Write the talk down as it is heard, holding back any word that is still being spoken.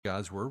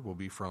God's Word will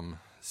be from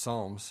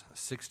Psalms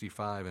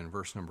 65 and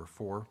verse number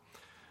 4.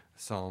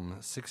 Psalm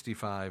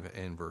 65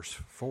 and verse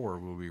 4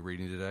 we'll be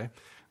reading today.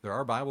 There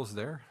are Bibles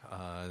there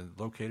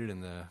located in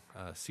the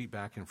seat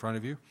back in front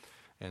of you,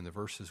 and the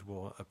verses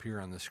will appear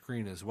on the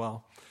screen as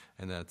well.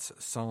 And that's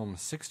Psalm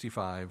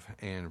 65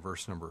 and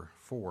verse number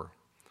 4.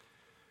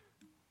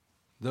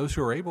 Those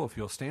who are able, if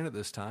you'll stand at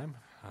this time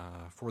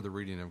for the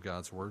reading of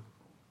God's Word.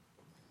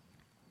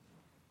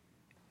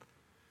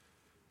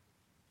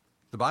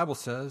 The Bible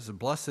says,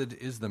 "Blessed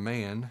is the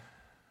man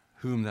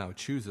whom thou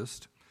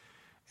choosest,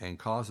 and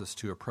causest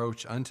to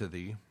approach unto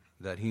thee,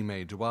 that he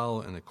may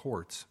dwell in the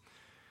courts.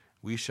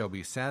 We shall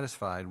be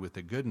satisfied with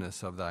the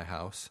goodness of thy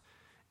house,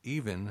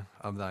 even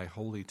of thy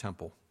holy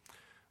temple."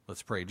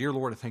 Let's pray. Dear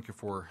Lord, I thank you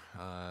for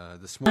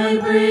this morning.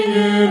 I bring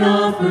an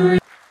offering.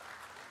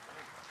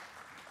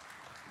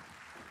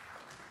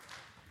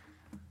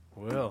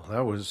 Well,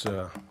 that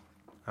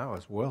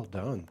was well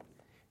done.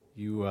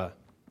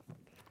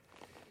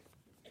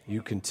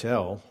 You can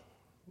tell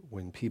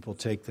when people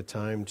take the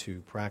time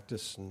to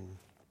practice, and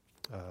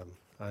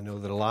I know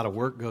that a lot of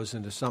work goes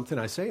into something.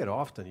 I say it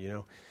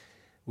often,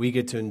 we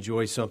get to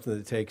enjoy something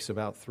that takes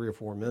about 3 or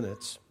 4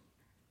 minutes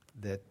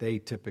that they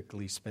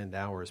typically spend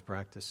hours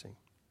practicing.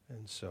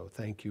 And so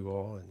thank you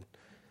all, and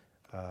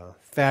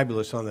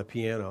fabulous on the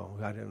piano.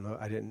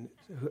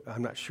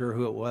 I'm not sure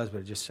who it was,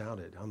 but it just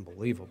sounded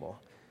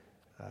unbelievable.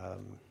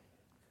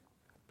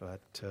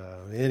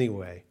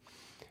 Anyway,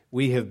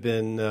 we have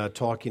been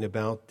talking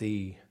about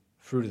the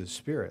fruit of the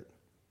Spirit.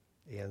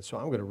 And so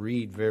I'm going to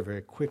read very,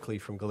 very quickly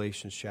from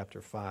Galatians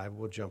chapter 5.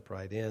 We'll jump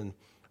right in.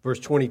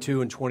 Verse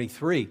 22 and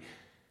 23.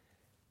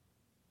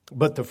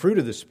 "But the fruit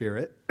of the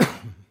Spirit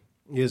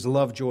is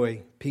love,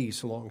 joy,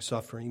 peace,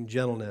 long-suffering,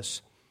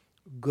 gentleness,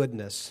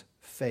 goodness,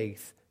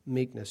 faith,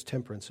 meekness,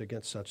 temperance.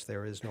 Against such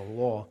there is no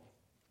law."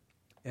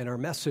 And our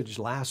message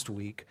last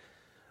week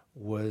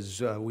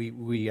was,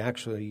 we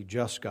actually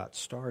just got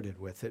started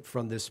with it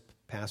from this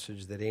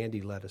passage that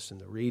Andy led us in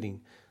the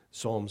reading,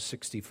 Psalm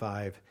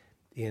 65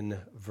 in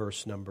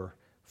verse number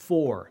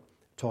 4,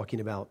 talking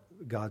about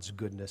God's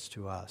goodness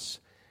to us.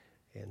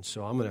 And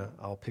so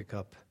I'll pick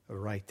up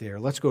right there.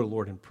 Let's go to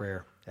Lord in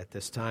prayer at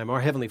this time.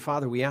 Our Heavenly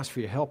Father, we ask for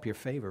your help, your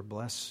favor.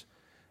 Bless,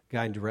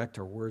 guide, and direct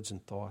our words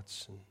and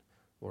thoughts. And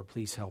Lord,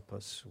 please help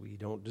us. We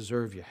don't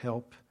deserve your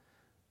help.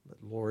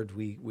 But Lord,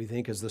 we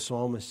think as the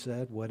psalmist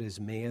said, "What is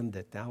man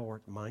that thou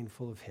art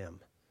mindful of him?"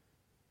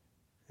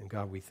 And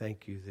God, we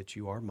thank you that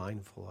you are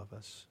mindful of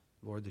us.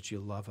 Lord, that you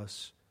love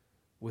us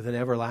with an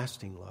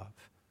everlasting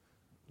love.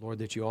 Lord,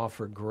 that you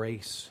offer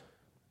grace,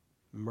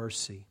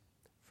 mercy,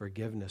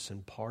 forgiveness,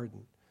 and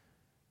pardon.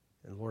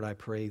 And Lord, I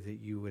pray that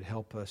you would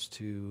help us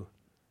to,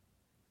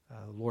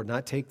 Lord,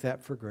 not take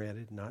that for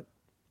granted, not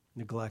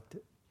neglect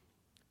it.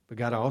 But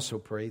God, I also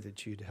pray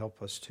that you'd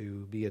help us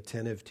to be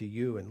attentive to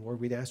you. And Lord,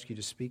 we'd ask you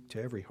to speak to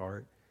every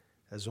heart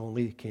as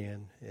only you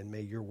can, and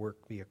may your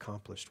work be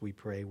accomplished. We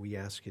pray, we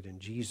ask it in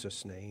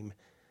Jesus' name.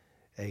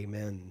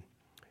 Amen.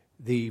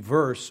 The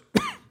verse,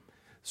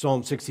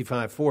 Psalm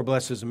 65:4,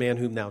 "Blessed is the man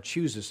whom thou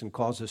choosest, and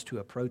causest to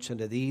approach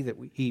unto thee, that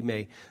he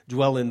may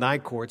dwell in thy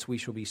courts. We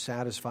shall be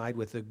satisfied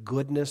with the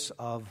goodness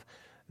of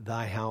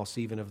thy house,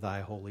 even of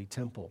thy holy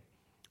temple."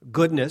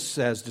 Goodness,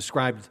 as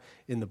described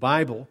in the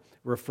Bible,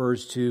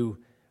 refers to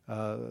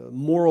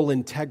moral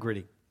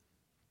integrity,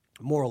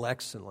 moral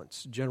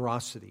excellence,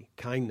 generosity,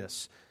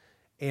 kindness,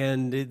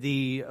 and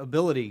the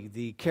ability,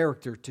 the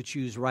character to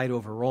choose right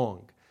over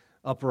wrong,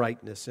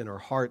 uprightness in our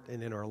heart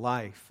and in our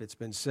life. It's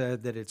been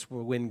said that it's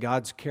when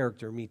God's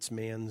character meets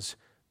man's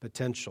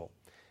potential.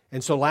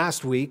 And so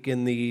last week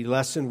in the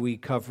lesson we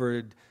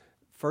covered,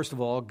 first of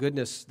all,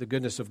 goodness. The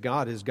goodness of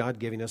God is God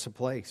giving us a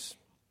place.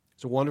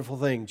 It's a wonderful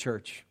thing,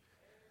 church.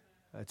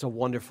 It's a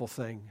wonderful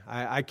thing.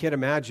 I can't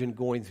imagine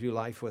going through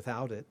life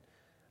without it.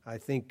 I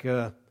think,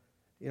 I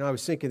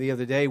was thinking the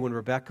other day when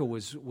Rebecca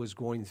was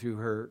going through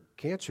her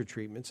cancer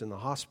treatments in the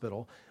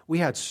hospital, we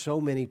had so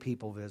many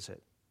people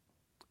visit,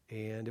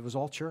 and it was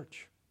all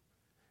church.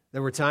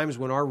 There were times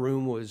when our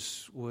room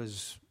was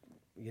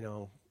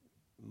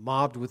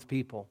mobbed with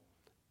people.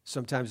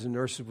 Sometimes the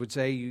nurses would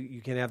say,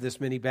 you can have this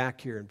many back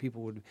here, and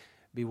people would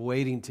be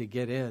waiting to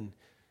get in.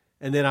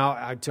 And then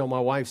I'd tell my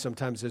wife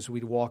sometimes as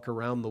we'd walk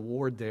around the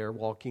ward there,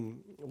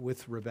 walking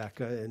with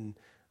Rebecca, and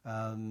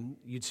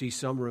you'd see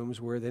some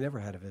rooms where they never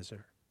had a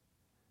visitor.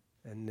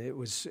 And it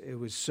was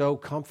so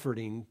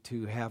comforting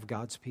to have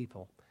God's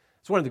people.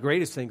 It's one of the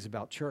greatest things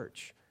about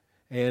church.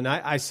 And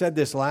I said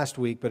this last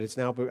week, but it's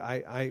now,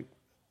 and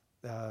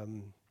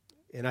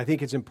I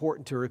think it's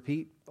important to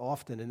repeat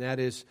often, and that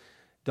is,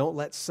 don't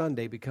let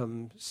Sunday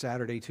become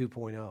Saturday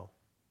 2.0.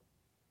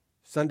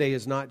 Sunday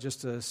is not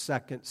just a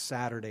second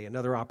Saturday,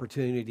 another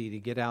opportunity to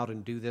get out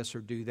and do this or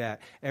do that.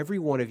 Every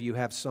one of you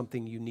have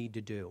something you need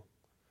to do.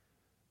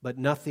 But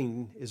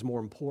nothing is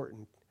more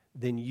important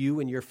than you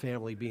and your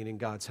family being in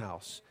God's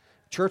house.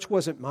 Church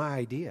wasn't my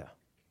idea.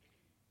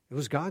 It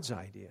was God's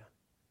idea.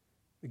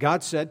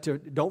 God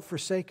said, don't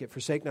forsake it.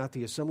 Forsake not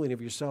the assembling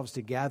of yourselves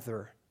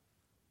together,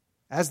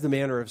 as the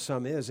manner of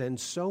some is, and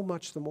so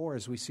much the more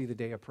as we see the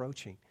day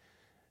approaching.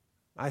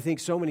 I think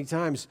so many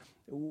times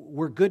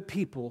we're good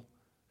people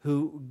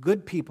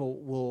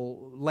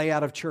will lay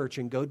out of church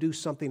and go do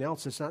something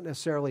else. It's not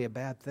necessarily a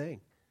bad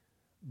thing,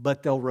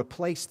 but they'll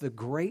replace the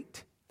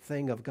great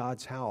thing of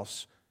God's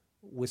house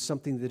with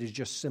something that is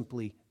just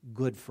simply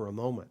good for a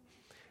moment.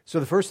 So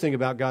the first thing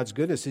about God's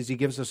goodness is He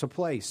gives us a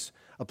place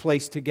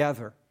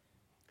together.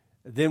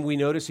 Then we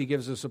notice He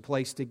gives us a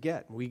place to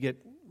get. We get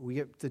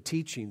the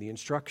teaching, the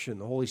instruction.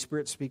 The Holy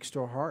Spirit speaks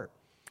to our heart.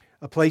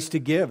 A place to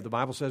give. The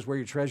Bible says where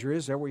your treasure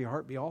is, there will your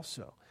heart be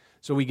also.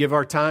 So we give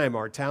our time,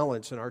 our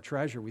talents, and our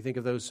treasure. We think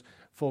of those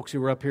folks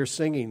who were up here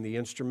singing, the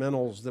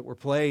instrumentals that were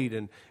played,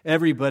 and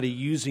everybody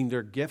using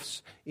their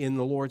gifts in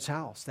the Lord's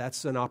house.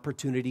 That's an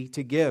opportunity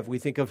to give. We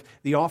think of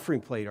the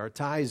offering plate, our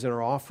tithes and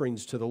our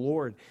offerings to the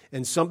Lord.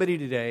 And somebody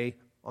today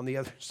on the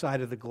other side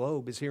of the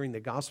globe is hearing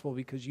the gospel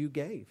because you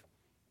gave.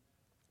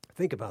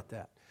 Think about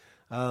that.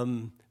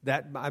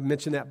 I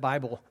mentioned that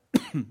Bible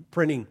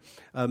printing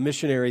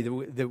missionary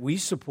that we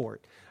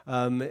support,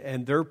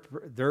 and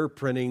they're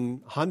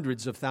printing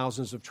hundreds of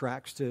thousands of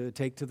tracts to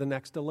take to the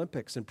next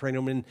Olympics and print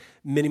them in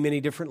many,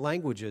 many different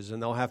languages,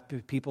 and they'll have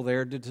people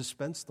there to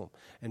dispense them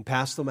and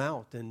pass them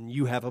out, and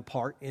you have a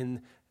part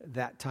in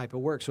that type of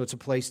work. So it's a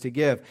place to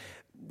give.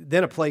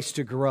 Then a place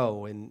to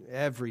grow, and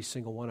every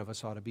single one of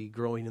us ought to be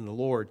growing in the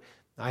Lord.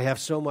 I have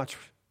so much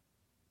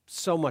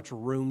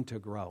room to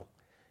grow.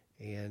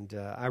 And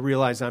I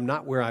realize I'm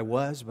not where I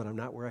was, but I'm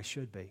not where I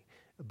should be.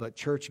 But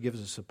church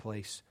gives us a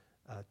place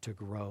to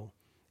grow.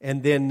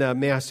 And then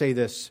may I say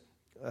this,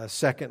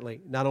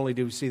 secondly, not only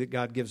do we see that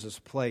God gives us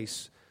a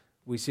place,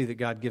 we see that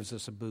God gives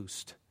us a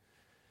boost.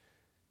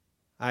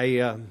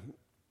 I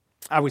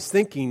was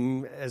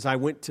thinking as I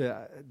went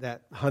to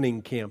that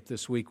hunting camp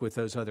this week with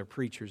those other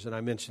preachers, and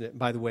I mentioned it.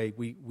 By the way,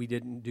 we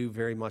didn't do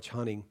very much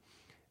hunting.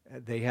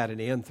 They had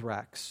an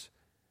anthrax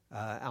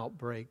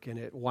outbreak, and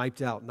it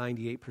wiped out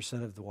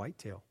 98% of the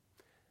whitetail.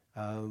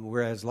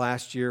 Whereas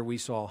last year we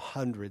saw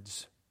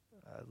hundreds.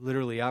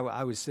 Literally,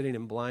 I was sitting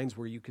in blinds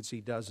where you could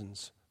see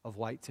dozens of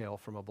whitetail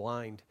from a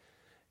blind,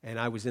 and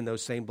I was in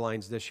those same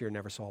blinds this year,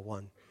 never saw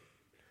one.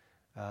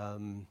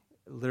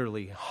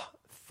 Literally,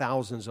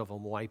 thousands of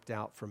them wiped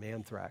out from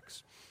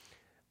anthrax.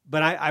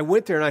 But I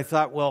went there and I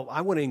thought, well,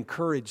 I want to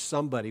encourage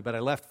somebody, but I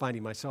left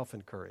finding myself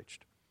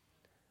encouraged.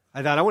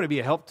 I thought I want to be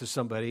a help to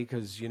somebody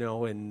because,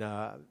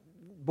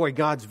 boy,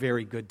 God's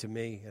very good to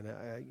me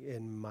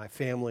and my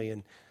family,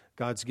 and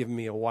God's given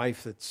me a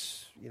wife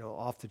that's,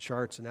 off the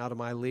charts and out of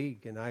my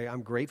league, and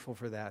I'm grateful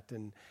for that,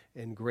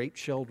 and great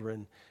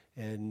children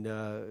and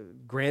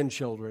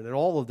grandchildren and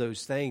all of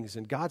those things,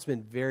 and God's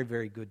been very,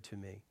 very good to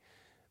me.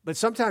 But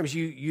sometimes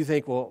you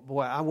think, well,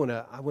 boy, I want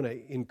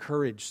to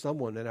encourage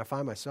someone, and I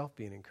find myself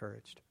being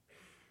encouraged.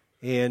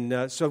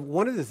 And so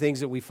one of the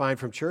things that we find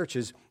from church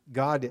is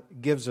God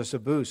gives us a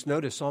boost.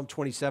 Notice Psalm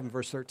 27,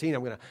 verse 13.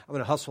 I'm going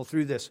to hustle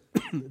through this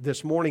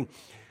this morning.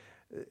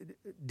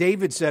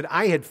 David said,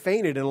 I had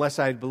fainted unless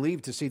I had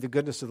believed to see the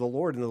goodness of the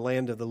Lord in the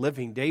land of the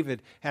living.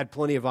 David had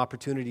plenty of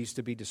opportunities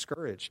to be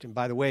discouraged. And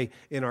by the way,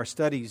 in our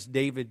studies,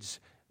 David's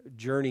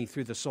journey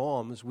through the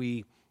Psalms,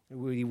 we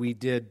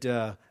did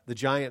the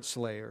giant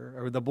slayer,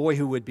 or the boy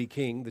who would be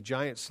king, the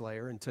giant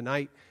slayer. And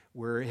tonight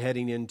we're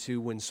heading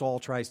into when Saul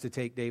tries to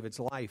take David's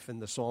life,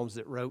 and the Psalms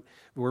that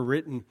were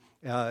written,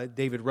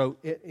 David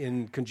wrote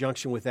in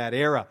conjunction with that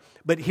era.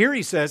 But here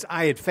he says,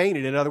 I had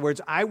fainted. In other words,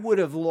 I would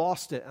have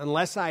lost it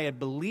unless I had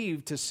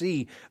believed to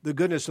see the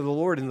goodness of the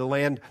Lord in the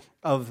land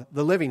of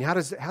the living. How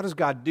does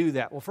God do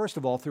that? Well, first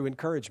of all, through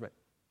encouragement.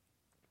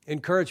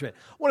 Encouragement.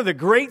 One of the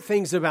great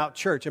things about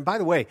church, and by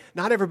the way,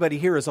 not everybody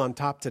here is on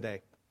top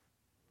today.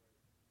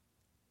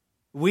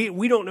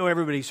 We don't know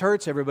everybody's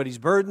hurts, everybody's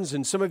burdens,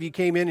 and some of you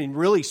came in and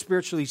really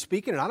spiritually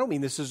speaking, and I don't mean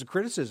this as a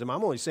criticism,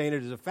 I'm only saying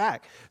it as a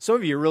fact. Some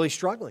of you are really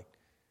struggling.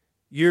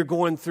 You're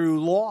going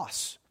through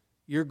loss.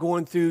 You're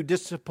going through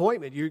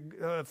disappointment.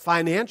 You're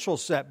financial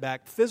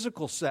setback,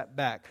 physical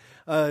setback,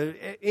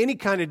 any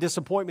kind of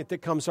disappointment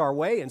that comes our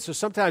way. And so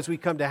sometimes we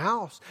come to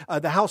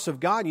the house of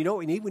God. You know what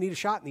we need? We need a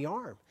shot in the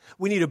arm.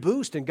 We need a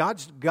boost, and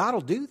God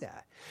will do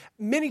that.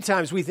 Many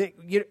times we think,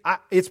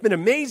 it's been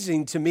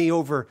amazing to me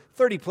over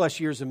 30 plus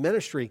years of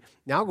ministry,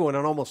 now going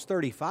on almost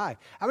 35.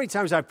 How many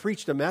times I've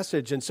preached a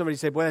message and somebody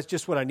said, well, that's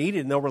just what I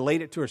needed, and they'll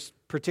relate it to a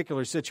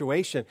particular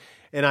situation.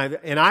 And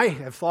I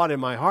have thought in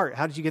my heart,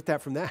 how did you get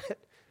that from that?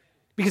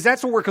 Because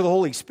that's the work of the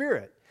Holy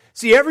Spirit.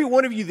 See, every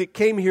one of you that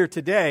came here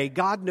today,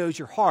 God knows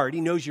your heart.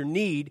 He knows your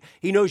need.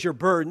 He knows your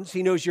burdens.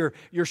 He knows your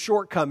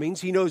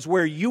shortcomings. He knows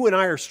where you and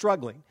I are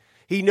struggling.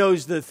 He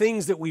knows the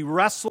things that we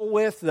wrestle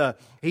with.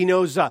 He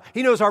knows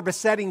our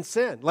besetting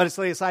sin. Let us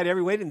lay aside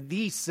every weight and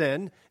the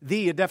sin,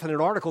 a definite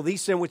article, the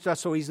sin which does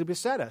so easily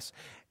beset us.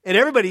 And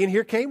everybody in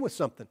here came with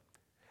something.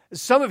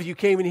 Some of you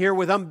came in here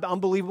with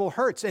unbelievable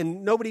hurts,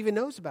 and nobody even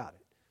knows about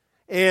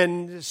it.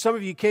 And some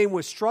of you came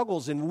with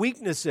struggles and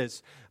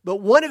weaknesses. But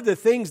one of the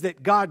things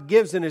that God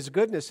gives in His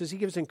goodness is He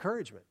gives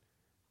encouragement.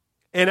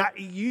 And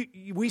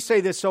we say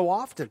this so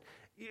often.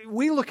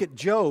 We look at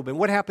Job and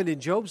what happened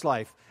in Job's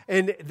life.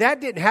 And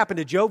that didn't happen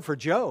to Job for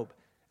Job.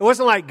 It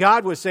wasn't like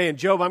God was saying,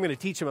 Job, I'm going to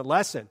teach him a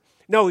lesson.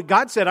 No,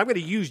 God said, I'm going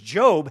to use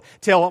Job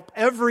to help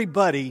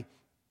everybody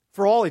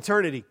for all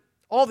eternity,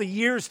 all the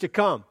years to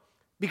come.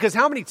 Because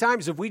how many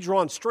times have we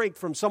drawn strength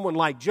from someone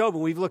like Job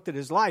and we've looked at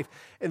his life,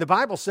 and the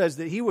Bible says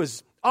that he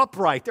was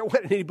upright. There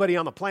wasn't anybody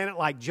on the planet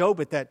like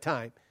Job at that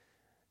time.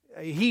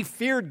 He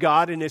feared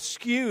God and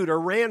eschewed or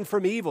ran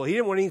from evil. He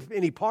didn't want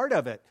any part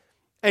of it.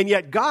 And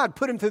yet God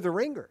put him through the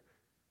ringer.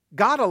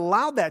 God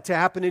allowed that to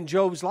happen in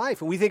Job's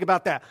life. And we think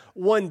about that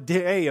one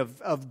day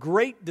of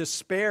great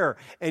despair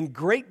and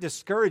great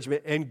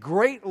discouragement and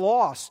great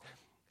loss.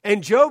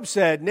 And Job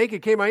said,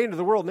 naked came I into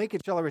the world,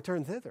 naked shall I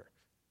return thither.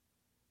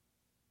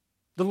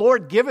 The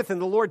Lord giveth and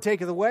the Lord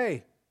taketh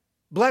away.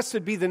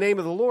 Blessed be the name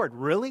of the Lord.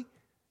 Really?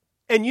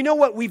 And you know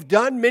what we've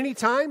done many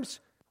times?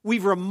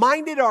 We've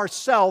reminded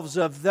ourselves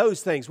of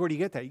those things. Where do you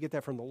get that? You get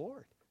that from the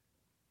Lord.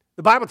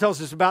 The Bible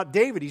tells us about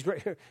David.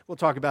 We'll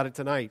talk about it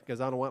tonight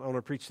because I don't want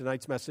to preach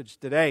tonight's message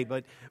today.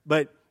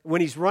 But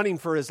when he's running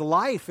for his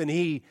life and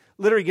he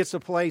literally gets to a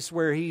place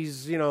where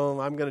he's, I'm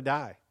going to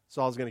die.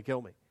 Saul's going to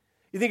kill me.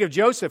 You think of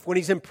Joseph when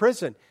he's in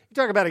prison. You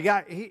talk about a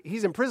guy,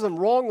 he's in prison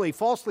wrongly,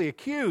 falsely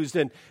accused,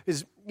 and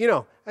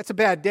that's a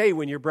bad day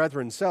when your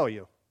brethren sell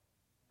you,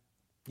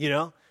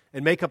 and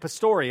make up a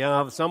story.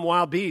 Some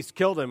wild beast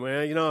killed him.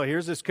 Well,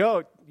 here's this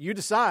coat. You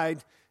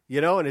decide,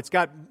 and it's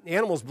got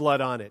animal's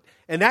blood on it.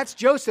 And that's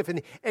Joseph.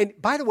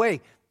 And by the way,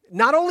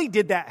 not only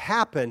did that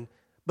happen,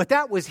 but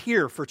that was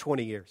here for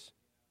 20 years.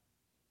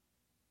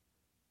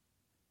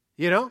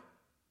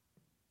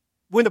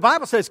 When the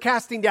Bible says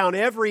casting down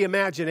every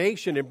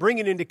imagination and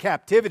bringing into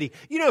captivity,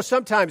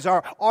 sometimes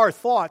our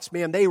thoughts,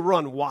 man, they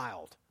run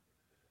wild.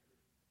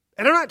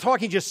 And I'm not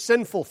talking just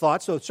sinful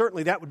thoughts, so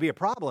certainly that would be a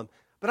problem.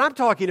 But I'm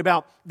talking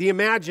about the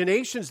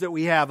imaginations that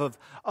we have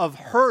of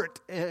hurt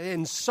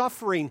and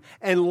suffering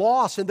and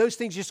loss, and those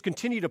things just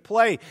continue to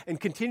play and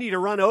continue to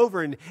run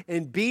over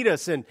and beat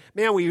us. And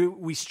man,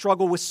 we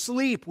struggle with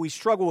sleep, we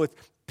struggle with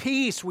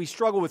peace, we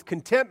struggle with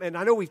contentment.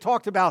 I know we've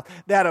talked about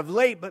that of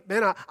late, but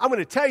man, I'm going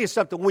to tell you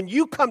something. When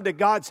you come to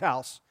God's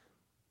house,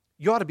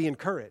 you ought to be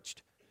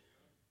encouraged.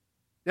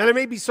 Now, there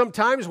may be some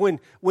times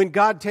when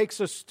God takes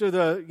us to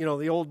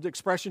the old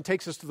expression,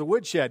 takes us to the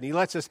woodshed, and He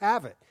lets us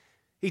have it.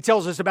 He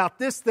tells us about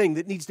this thing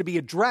that needs to be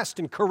addressed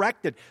and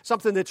corrected,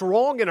 something that's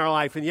wrong in our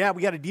life, and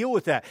we got to deal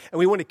with that. And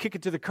we want to kick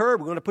it to the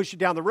curb. We want to push it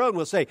down the road, and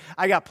we'll say,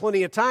 I got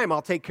plenty of time.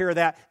 I'll take care of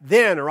that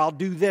then, or I'll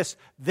do this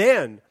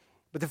then.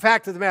 But the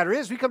fact of the matter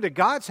is, we come to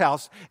God's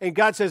house, and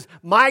God says,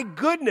 my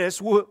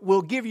goodness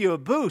will give you a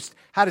boost.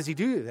 How does He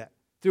do that?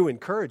 Through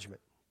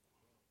encouragement.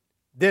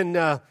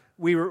 Then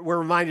we're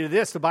reminded of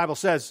this. The Bible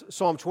says,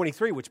 Psalm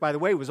 23, which, by the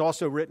way, was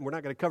also written, we're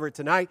not going to cover it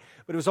tonight,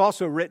 but it was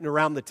also written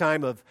around the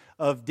time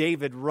of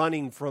David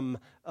running from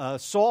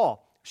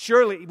Saul.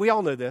 Surely, we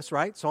all know this,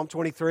 right? Psalm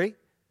 23.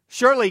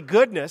 Surely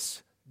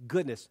goodness,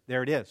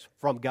 there it is,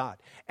 from God.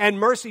 And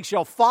mercy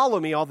shall follow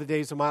me all the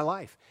days of my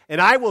life. And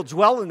I will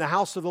dwell in the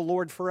house of the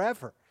Lord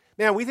forever.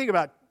 Man, we think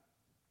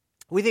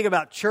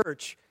about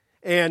church,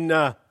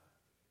 and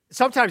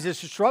sometimes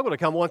it's a struggle to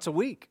come once a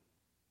week.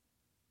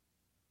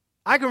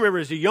 I can remember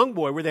as a young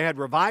boy where they had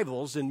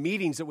revivals and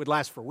meetings that would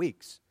last for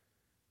weeks.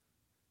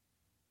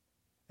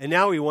 And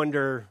now we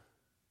wonder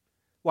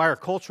why our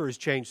culture has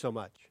changed so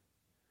much.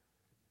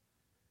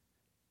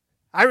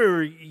 I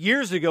remember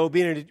years ago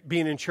being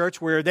in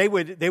church where they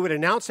would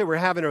announce they were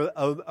having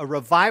a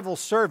revival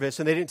service,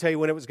 and they didn't tell you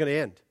when it was going to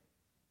end.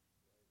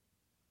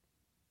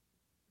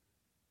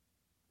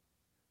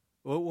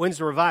 Well, when's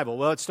the revival?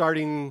 Well, it's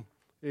starting,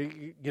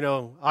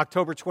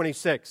 October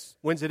 26th.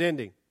 When's it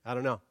ending? I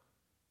don't know.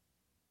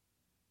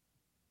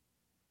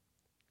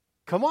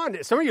 Come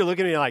on, some of you are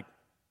looking at me like,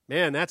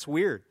 man, that's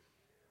weird.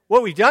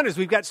 What we've done is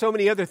we've got so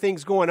many other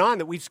things going on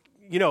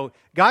that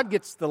God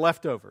gets the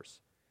leftovers.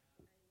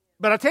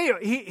 But I'll tell you,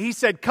 he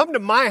said, come to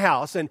my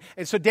house. And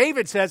so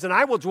David says, and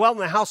I will dwell in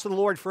the house of the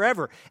Lord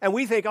forever. And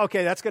we think,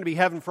 okay, that's going to be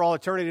heaven for all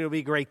eternity. It'll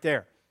be great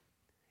there.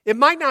 It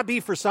might not be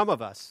for some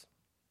of us.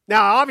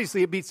 Now,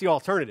 obviously, it beats the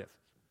alternative.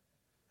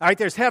 All right,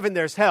 there's heaven,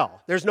 there's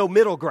hell. There's no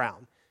middle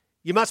ground.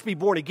 You must be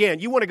born again.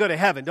 You want to go to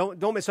heaven.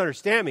 Don't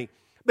misunderstand me.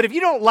 But if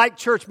you don't like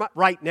church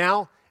right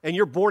now and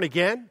you're born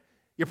again,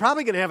 you're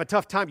probably going to have a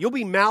tough time. You'll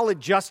be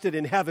maladjusted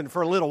in heaven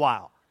for a little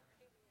while.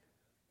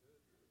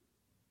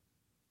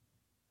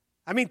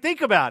 I mean,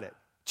 think about it.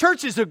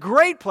 Church is a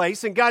great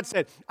place, and God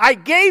said, I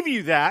gave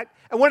you that.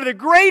 And one of the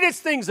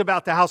greatest things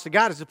about the house of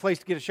God is a place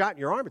to get a shot in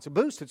your arm. It's a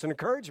boost. It's an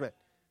encouragement.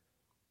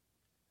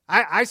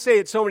 I say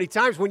it so many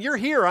times. When you're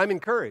here, I'm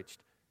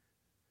encouraged.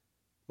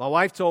 My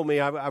wife told me,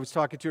 I was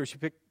talking to her, she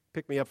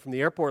picked me up from the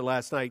airport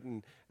last night,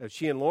 and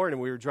she and Lauren, and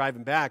we were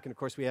driving back, and of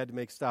course we had to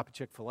make a stop at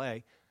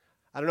Chick-fil-A.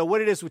 I don't know what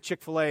it is with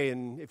Chick-fil-A,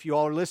 and if you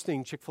all are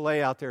listening,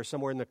 Chick-fil-A out there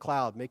somewhere in the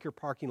cloud, make your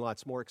parking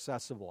lots more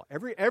accessible.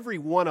 Every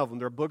one of them,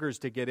 they're boogers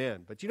to get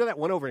in. But you know that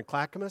one over in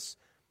Clackamas?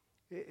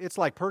 It's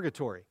like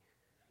purgatory.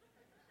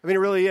 I mean, it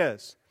really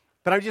is.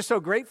 But I'm just so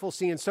grateful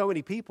seeing so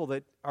many people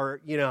that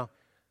are,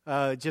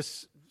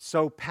 just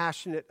so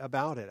passionate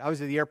about it. I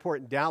was at the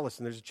airport in Dallas,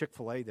 and there's a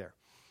Chick-fil-A there.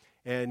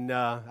 And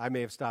I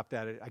may have stopped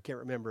at it. I can't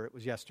remember. It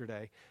was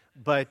yesterday.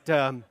 But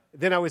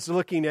then I was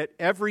looking at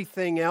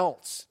everything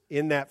else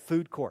in that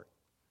food court.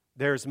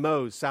 There's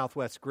Moe's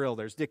Southwest Grill,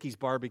 there's Dickey's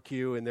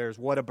Barbecue, and there's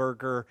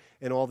Whataburger,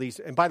 and all these.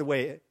 And by the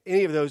way,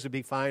 any of those would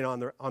be fine on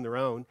their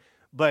own.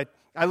 But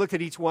I looked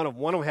at each one of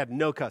them. One of them had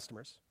no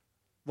customers.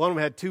 One of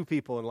them had 2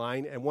 people in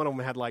line, and one of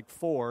them had like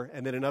 4,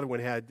 and then another one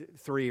had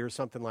 3 or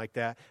something like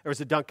that. There was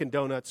a Dunkin'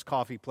 Donuts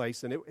coffee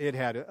place, and it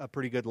had a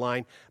pretty good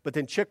line. But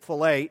then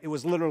Chick-fil-A, it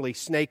was literally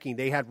snaking.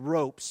 They had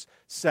ropes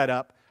set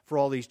up for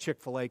all these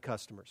Chick-fil-A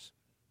customers.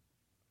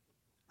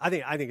 I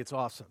think it's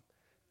awesome.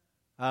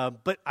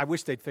 But I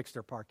wish they'd fix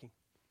their parking.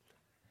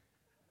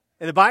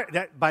 And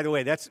by the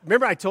way,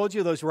 remember I told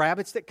you those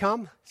rabbits that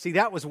come? See,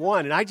 that was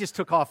one, and I just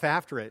took off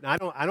after it,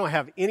 and I don't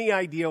have any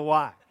idea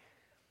why.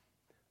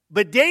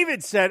 But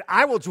David said,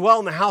 I will dwell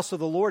in the house of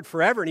the Lord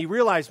forever. And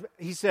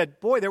he said,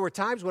 boy, there were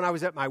times when I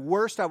was at my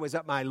worst, I was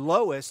at my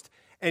lowest,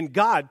 and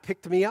God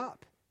picked me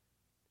up.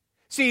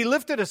 See, he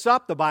lifted us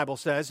up, the Bible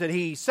says, and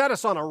he set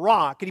us on a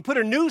rock, and he put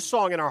a new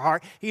song in our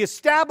heart. He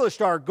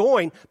established our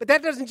going, but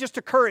that doesn't just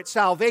occur at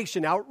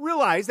salvation. Now,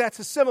 realize that's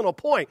a seminal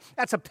point.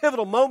 That's a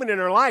pivotal moment in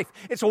our life.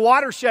 It's a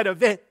watershed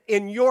event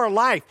in your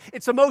life.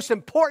 It's the most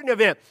important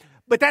event.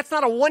 But that's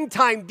not a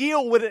one-time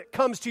deal when it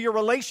comes to your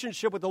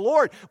relationship with the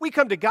Lord. We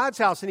come to God's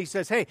house and he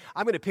says, hey,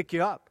 I'm going to pick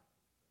you up.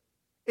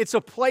 It's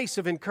a place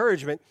of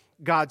encouragement,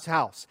 God's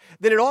house.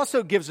 Then it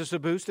also gives us a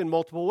boost in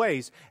multiple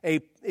ways.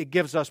 It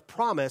gives us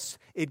promise,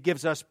 it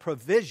gives us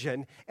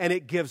provision, and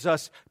it gives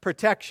us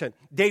protection.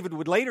 David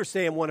would later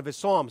say in one of his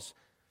Psalms,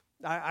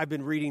 I've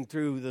been reading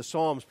through the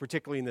Psalms,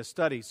 particularly in this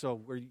study, so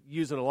we're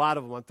using a lot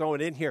of them. I'm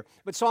throwing it in here.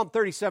 But Psalm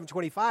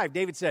 37:25,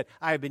 David said,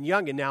 I have been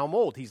young and now I'm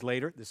old. This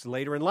is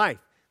later in life.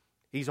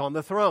 He's on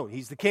the throne.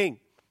 He's the king.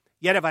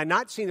 Yet have I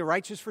not seen the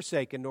righteous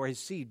forsaken, nor his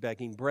seed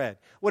begging bread.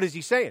 What is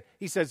he saying?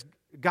 He says,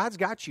 God's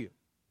got you.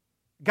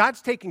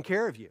 God's taking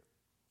care of you.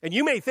 And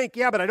you may think,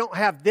 yeah, but I don't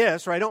have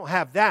this or I don't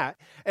have that.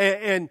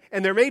 And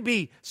there may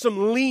be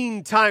some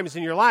lean times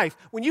in your life.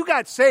 When you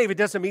got saved, it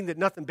doesn't mean that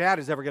nothing bad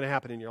is ever going to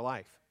happen in your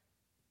life.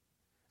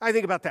 I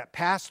think about that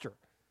pastor.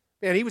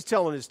 Man, he was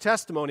telling his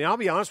testimony. I'll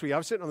be honest with you, I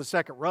was sitting on the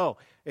second row.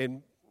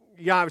 And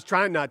yeah, I was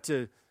trying not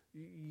to,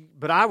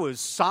 but I was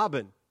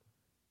sobbing.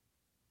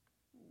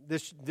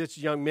 This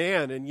young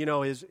man, and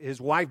his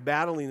wife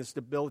battling this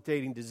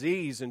debilitating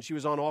disease, and she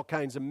was on all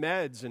kinds of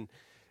meds, and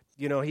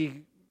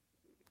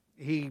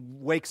he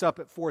wakes up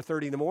at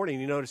 4:30 in the morning,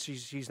 and you notice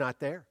she's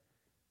not there.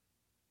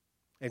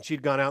 And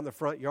she'd gone out in the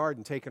front yard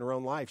and taken her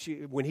own life.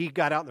 When he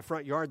got out in the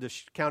front yard, the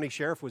county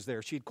sheriff was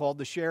there. She'd called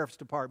the sheriff's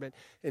department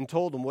and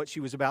told them what she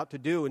was about to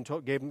do, and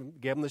gave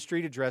him the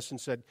street address and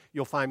said,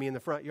 you'll find me in the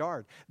front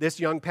yard. This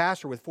young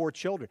pastor with 4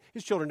 children,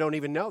 his children don't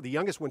even know. The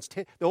oldest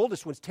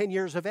one's 10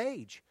 years of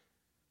age.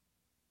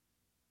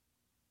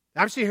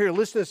 I'm sitting here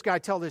listening to this guy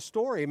tell this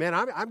story. Man,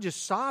 I'm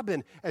just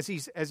sobbing as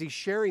he's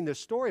sharing this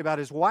story about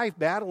his wife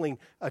battling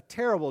a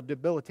terrible,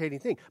 debilitating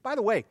thing. By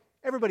the way,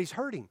 everybody's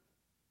hurting.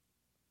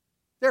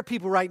 There are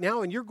people right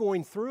now, and you're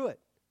going through it.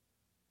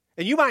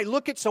 And you might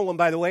look at someone,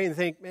 by the way, and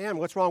think, man,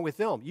 what's wrong with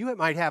them? You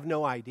might have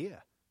no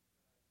idea.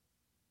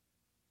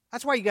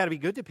 That's why you got to be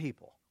good to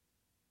people.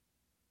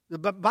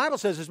 The Bible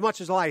says, as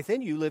much as lieth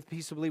in you, live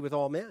peaceably with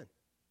all men.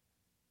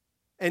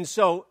 And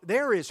so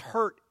there is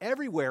hurt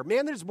everywhere.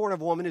 Man that is born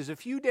of woman is a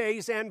few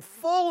days and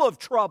full of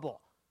trouble.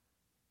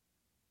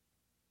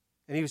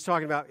 And he was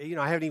talking about,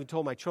 I haven't even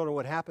told my children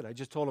what happened. I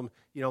just told them,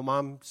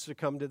 Mom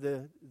succumbed to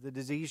the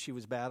disease she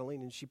was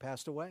battling and she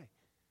passed away.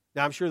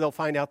 Now, I'm sure they'll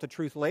find out the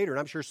truth later, and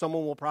I'm sure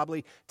someone will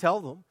probably tell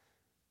them.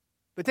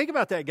 But think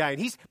about that guy.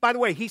 And by the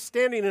way, he's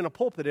standing in a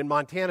pulpit in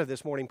Montana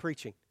this morning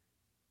preaching.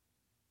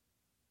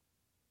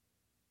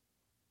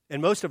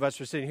 And most of us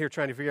are sitting here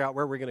trying to figure out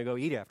where we're going to go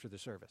eat after the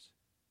service.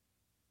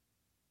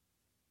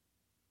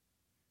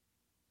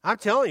 I'm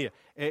telling you,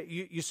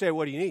 you say,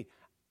 what do you need?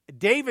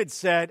 David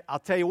said, I'll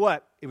tell you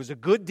what, it was a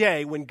good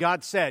day when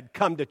God said,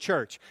 come to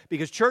church,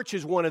 because church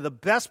is one of the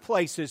best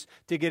places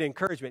to get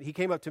encouragement. He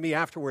came up to me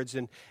afterwards,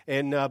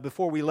 and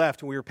before we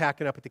left, and we were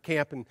packing up at the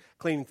camp and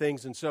cleaning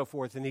things and so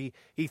forth, and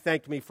he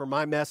thanked me for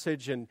my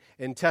message and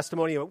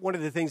testimony. One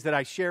of the things that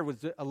I shared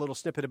was a little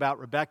snippet about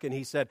Rebecca, and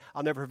he said,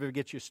 I'll never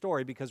forget your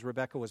story, because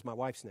Rebecca was my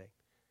wife's name.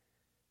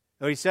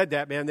 When he said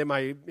that, man, then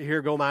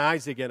here go my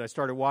eyes again. I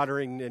started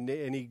watering,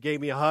 and he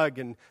gave me a hug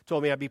and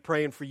told me I'd be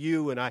praying for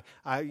you. And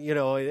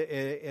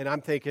and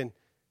I'm thinking,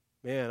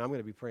 man, I'm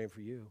going to be praying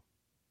for you.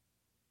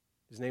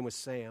 His name was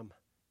Sam,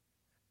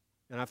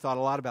 and I've thought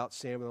a lot about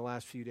Sam in the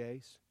last few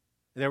days.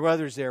 And there were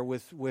others there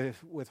with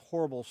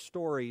horrible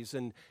stories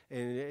and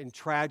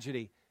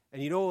tragedy.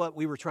 And you know what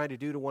we were trying to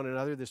do to one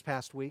another this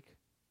past week?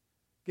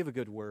 Give a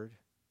good word.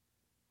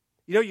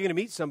 You're going to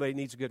meet somebody who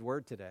needs a good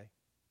word today.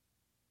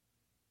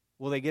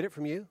 Will they get it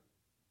from you?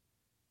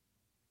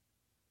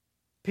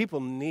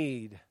 People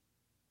need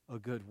a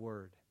good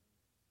word.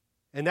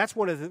 And that's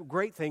one of the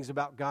great things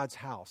about God's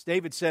house.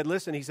 David said,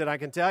 listen, he said, I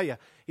can tell you.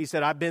 He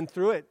said, I've been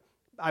through it.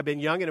 I've been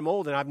young and I'm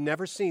old, and I've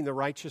never seen the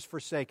righteous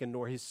forsaken,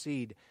 nor his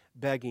seed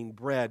begging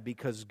bread,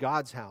 because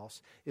God's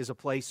house is a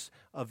place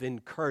of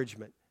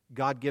encouragement.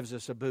 God gives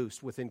us a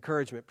boost with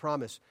encouragement,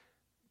 promise,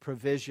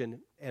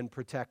 provision and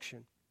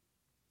protection.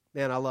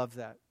 Man, I love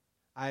that.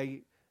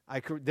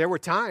 There were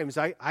times,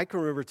 I can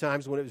remember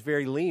times when it was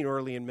very lean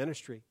early in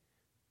ministry.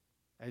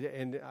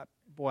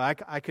 Boy,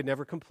 I could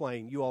never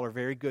complain. You all are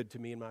very good to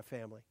me and my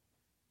family.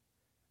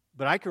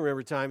 But I can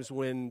remember times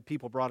when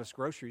people brought us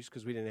groceries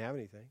because we didn't have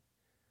anything.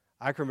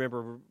 I can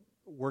remember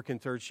working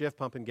third shift,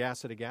 pumping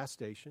gas at a gas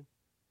station.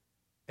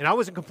 And I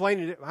wasn't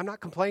complaining. I'm not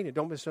complaining.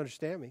 Don't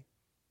misunderstand me.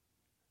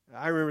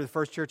 I remember the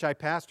first church I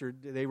pastored,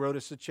 they wrote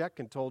us a check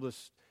and told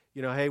us,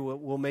 hey,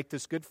 we'll make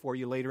this good for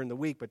you later in the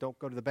week, but don't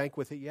go to the bank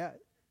with it yet.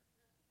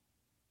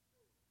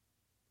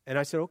 And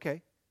I said,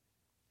 okay.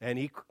 And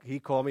he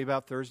called me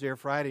about Thursday or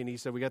Friday, and he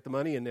said, we got the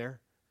money in there.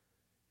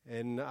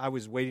 And I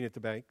was waiting at the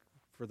bank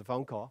for the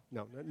phone call.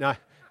 No,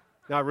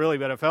 not really,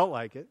 but I felt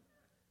like it.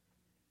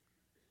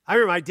 I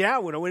remember my dad,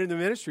 when I went into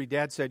ministry,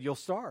 Dad said, you'll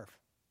starve.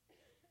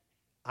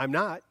 I'm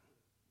not.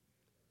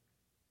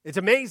 It's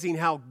amazing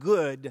how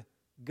good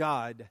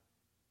God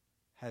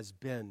has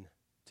been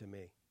to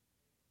me.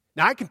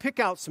 Now, I can pick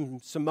out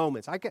some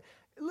moments. I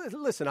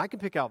can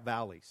pick out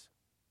valleys.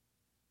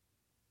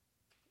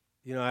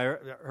 I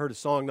heard a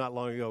song not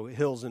long ago,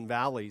 Hills and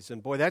Valleys,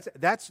 and boy,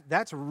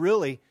 that's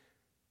really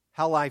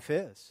how life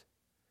is.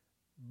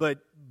 But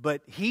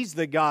He's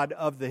the God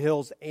of the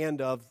hills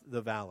and of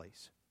the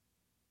valleys.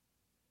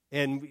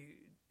 And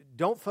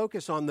don't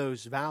focus on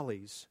those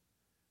valleys,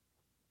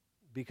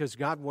 because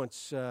God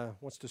wants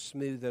to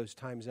smooth those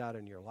times out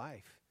in your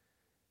life.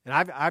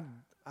 And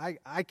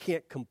I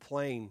can't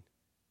complain.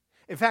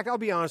 In fact, I'll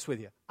be honest with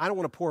you. I don't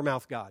want to poor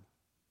mouth God.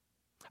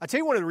 I'll tell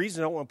you one of the reasons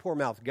I don't want to poor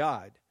mouth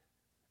God.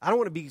 I don't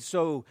want to be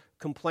so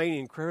complaining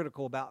and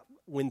critical about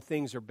when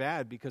things are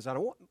bad, because I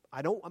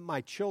don't want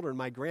my children,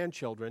 my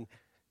grandchildren,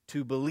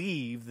 to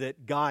believe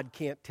that God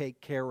can't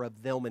take care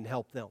of them and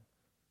help them.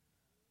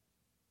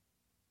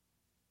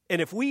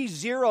 And if we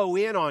zero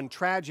in on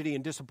tragedy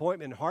and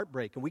disappointment and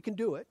heartbreak, and we can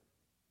do it,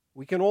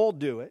 we can all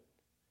do it,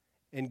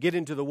 and get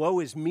into the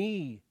woe is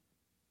me.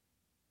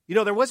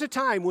 There was a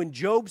time when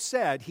Job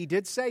said, he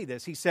did say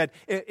this, he said,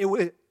 it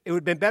would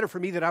have been better for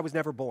me that I was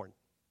never born.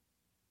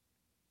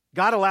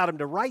 God allowed him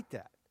to write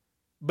that.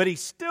 But he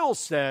still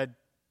said,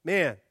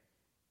 man,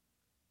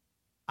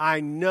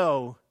 I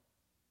know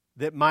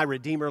that my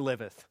Redeemer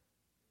liveth.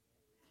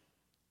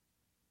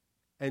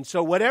 And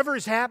so whatever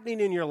is happening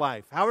in your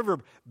life, however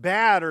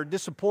bad or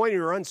disappointing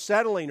or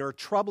unsettling or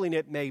troubling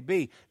it may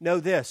be,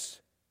 know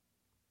this: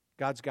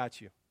 God's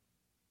got you.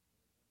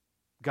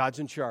 God's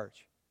in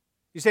charge.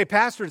 You say,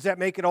 Pastor, does that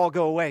make it all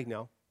go away?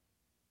 No.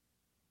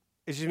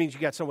 It just means you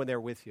got someone there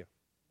with you.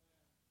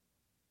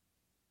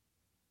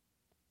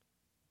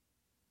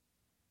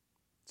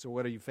 So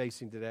what are you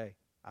facing today?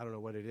 I don't know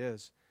what it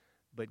is,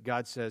 but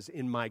God says,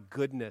 in my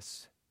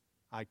goodness,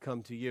 I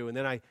come to you. And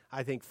then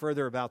I think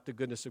further about the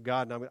goodness of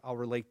God, and I'll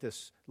relate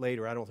this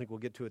later. I don't think we'll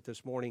get to it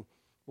this morning.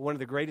 But one of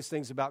the greatest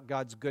things about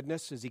God's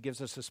goodness is He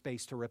gives us a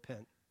space to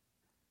repent.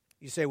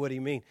 You say, what do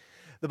you mean?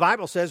 The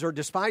Bible says, or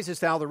despisest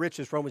thou the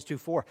riches, Romans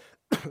 2:4,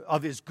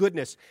 of His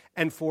goodness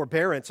and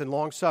forbearance and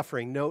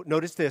long-suffering.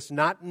 Notice this,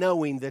 not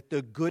knowing that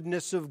the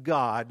goodness of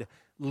God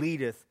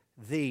leadeth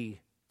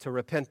thee to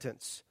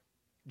repentance.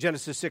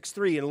 Genesis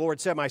 6:3, and the Lord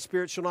said, my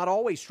spirit shall not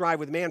always strive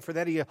with man, for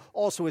that he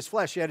also is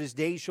flesh, yet his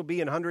days shall be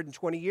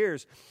 120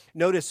 years.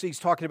 Notice he's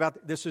talking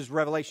about, this is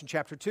Revelation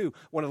chapter 2,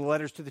 one of the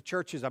letters to the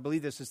churches. I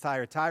believe this is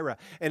Thyatira.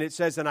 And it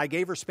says, and I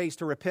gave her space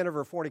to repent of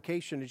her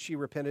fornication, and she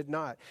repented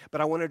not.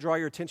 But I want to draw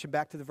your attention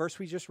back to the verse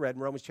we just read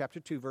in Romans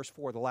chapter 2, verse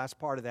 4, the last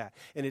part of that.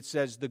 And it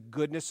says, the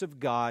goodness of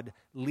God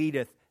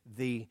leadeth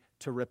thee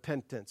to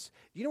repentance.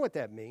 You know what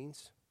that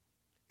means?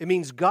 It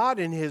means God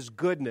in His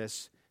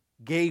goodness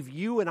gave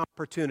you an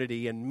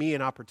opportunity and me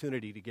an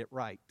opportunity to get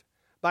right.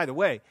 By the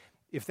way,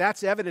 if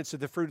that's evidence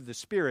of the fruit of the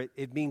Spirit,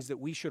 it means that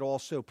we should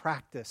also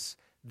practice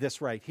this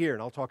right here,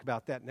 and I'll talk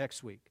about that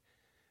next week.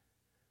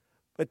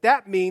 But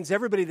that means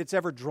everybody that's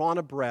ever drawn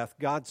a breath,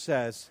 God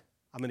says,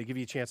 I'm going to give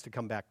you a chance to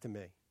come back to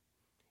me.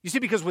 You see,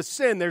 because with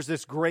sin, there's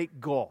this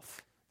great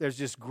gulf. There's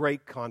this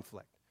great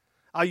conflict.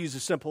 I'll use a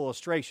simple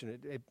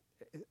illustration.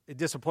 It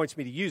disappoints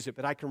me to use it,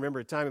 but I can remember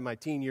a time in my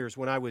teen years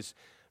when I was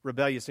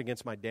rebellious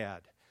against my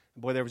dad.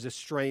 Boy, there was a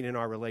strain in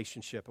our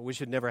relationship. I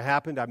wish it never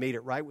happened. I made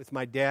it right with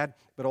my dad,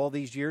 but all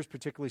these years,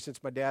 particularly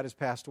since my dad has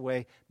passed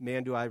away,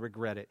 man, do I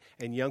regret it.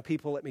 And young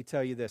people, let me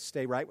tell you this,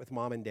 stay right with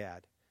mom and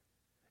dad.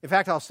 In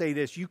fact, I'll say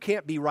this, you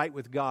can't be right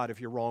with God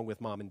if you're wrong with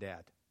mom and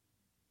dad.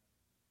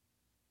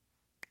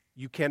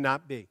 You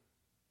cannot be.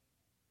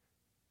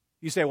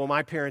 You say, well,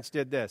 my parents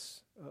did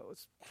this.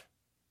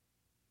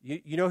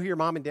 You know who your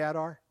mom and dad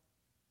are?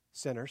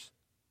 Sinners.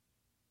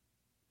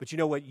 But you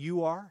know what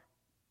you are?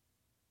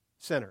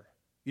 Sinner.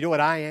 You know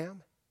what I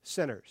am?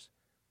 Sinners.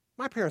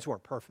 My parents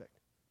weren't perfect.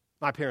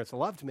 My parents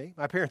loved me.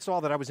 My parents saw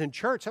that I was in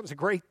church. That was a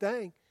great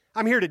thing.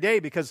 I'm here today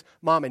because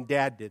mom and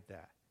dad did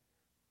that.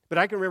 But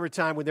I can remember a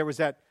time when there was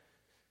that,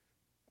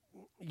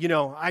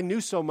 I knew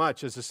so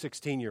much as a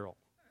 16-year-old.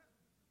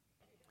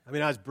 I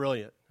mean, I was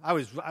brilliant. I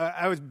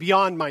was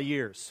beyond my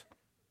years.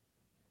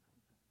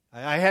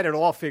 I had it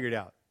all figured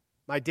out.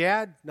 My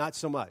dad, not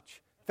so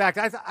much. In fact,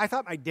 I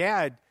thought my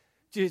dad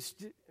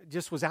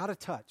just was out of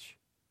touch.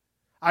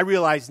 I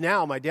realize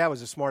now my dad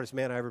was the smartest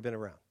man I've ever been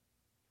around.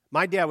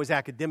 My dad was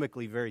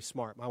academically very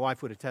smart. My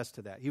wife would attest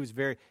to that. He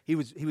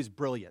was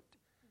brilliant.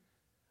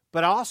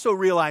 But I also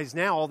realize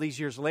now, all these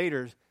years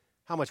later,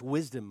 how much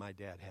wisdom my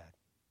dad had.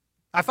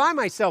 I find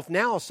myself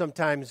now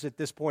sometimes at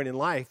this point in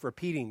life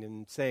repeating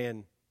and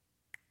saying,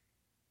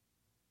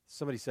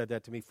 somebody said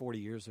that to me 40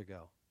 years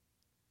ago.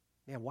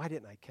 Man, why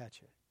didn't I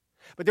catch it?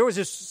 But there was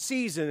this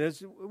season,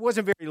 it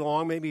wasn't very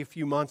long, maybe a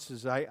few months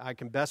as I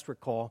can best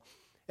recall,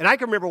 and I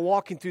can remember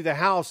walking through the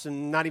house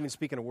and not even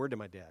speaking a word to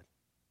my dad.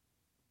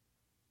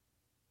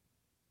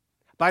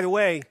 By the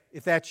way,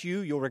 if that's you,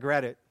 you'll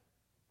regret it.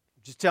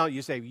 Just tell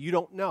you, say, you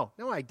don't know.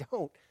 No, I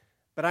don't.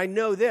 But I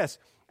know this.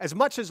 As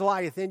much as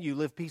lieth in you,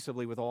 live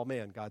peaceably with all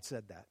men. God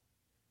said that.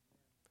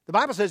 The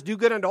Bible says, do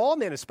good unto all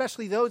men,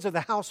 especially those of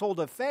the household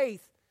of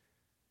faith.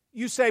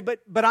 You say, but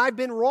I've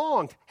been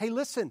wronged. Hey,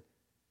 listen.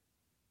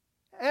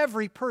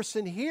 Every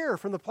person here,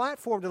 from the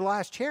platform to the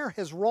last chair,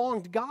 has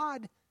wronged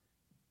God.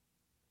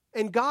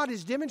 And God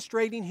is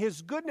demonstrating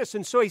His goodness.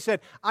 And so He said,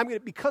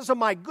 because of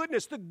my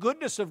goodness, the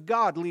goodness of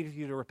God leadeth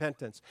you to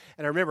repentance.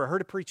 And I remember I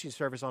heard a preaching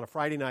service on a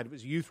Friday night. It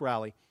was a youth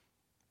rally.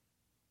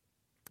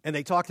 And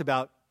they talked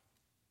about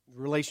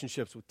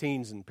relationships with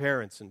teens and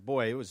parents. And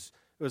boy, it was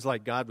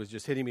like God was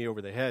just hitting me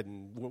over the head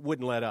and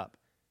wouldn't let up.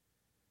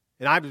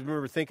 And I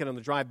remember thinking on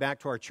the drive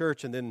back to our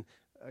church, and then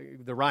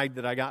the ride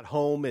that I got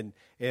home, and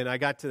I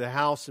got to the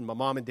house, and my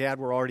mom and dad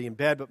were already in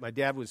bed, but my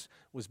dad was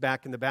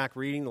back in the back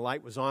reading. The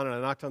light was on, and I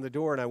knocked on the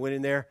door, and I went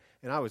in there,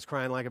 and I was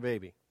crying like a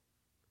baby.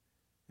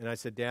 And I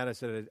said, Dad,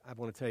 I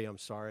want to tell you I'm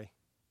sorry.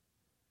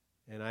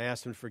 And I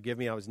asked him to forgive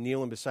me. I was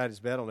kneeling beside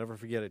his bed. I'll never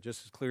forget it,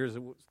 just as clear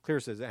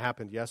as it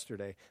happened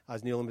yesterday. I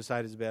was kneeling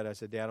beside his bed. I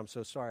said, Dad, I'm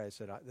so sorry. I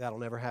said, that'll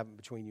never happen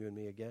between you and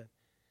me again.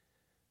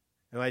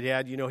 And my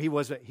dad, he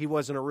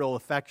wasn't a real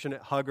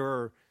affectionate hugger,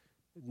 or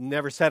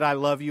never said I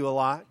love you a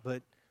lot,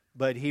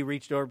 but he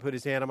reached over, put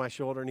his hand on my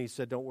shoulder, and he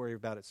said, don't worry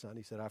about it, son.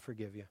 He said, I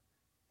forgive you.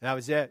 And that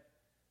was it.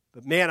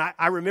 But man,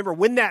 I remember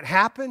when that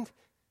happened,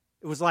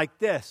 it was like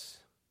this.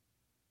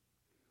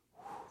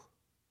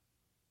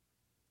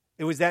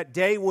 It was that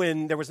day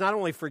when there was not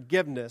only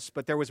forgiveness,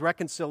 but there was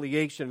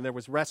reconciliation, and there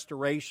was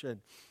restoration. And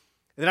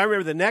then I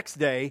remember the next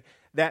day,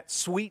 that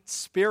sweet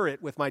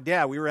spirit with my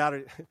dad. We were out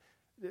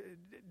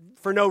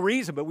for no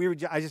reason, but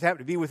I just happened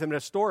to be with him in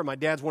a store, and my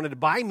dad's wanted to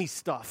buy me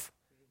stuff.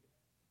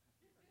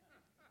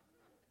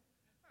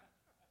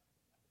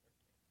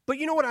 But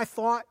you know what I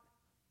thought?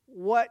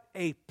 What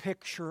a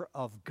picture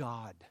of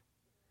God.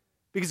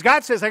 Because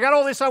God says, I got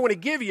all this I want to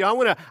give you. I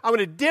want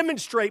to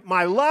demonstrate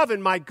my love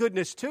and my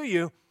goodness to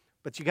you.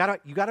 But you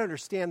got to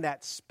understand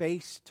that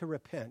space to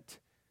repent.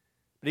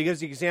 But He gives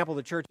the example of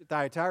the church at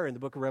Thyatira in the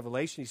book of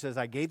Revelation. He says,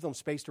 I gave them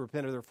space to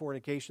repent of their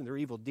fornication, their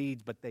evil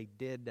deeds, but they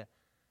did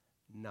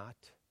not.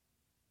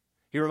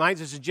 He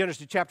reminds us in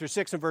Genesis chapter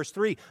 6 and verse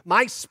 3,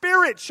 my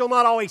spirit shall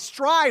not always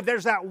strive.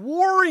 There's that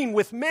warring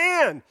with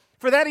man,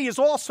 for that he is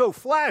also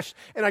flesh.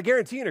 And I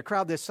guarantee you in a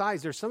crowd this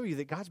size, there's some of you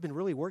that God's been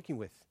really working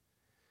with.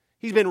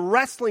 He's been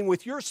wrestling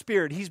with your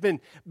spirit. He's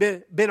been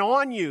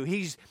on you.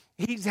 He's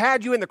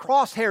had you in the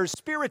crosshairs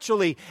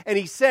spiritually, and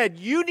He said,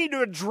 you need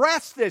to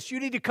address this. You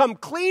need to come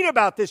clean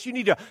about this. You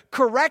need to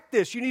correct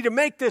this. You need to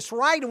make this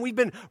right. And we've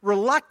been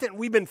reluctant.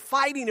 We've been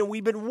fighting, and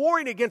we've been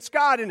warring against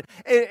God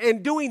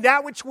and doing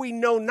that which we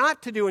know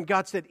not to do. And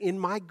God said, in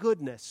my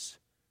goodness,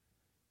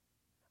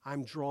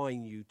 I'm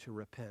drawing you to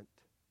repent.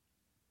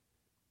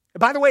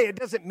 By the way, it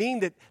doesn't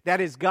mean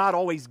that is God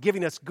always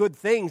giving us good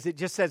things. It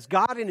just says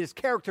God in His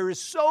character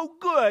is so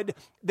good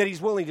that He's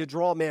willing to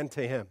draw man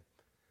to Him.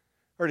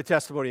 I heard a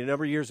testimony a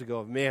number of years ago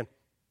of a man.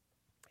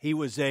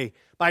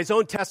 By his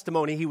own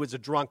testimony, he was a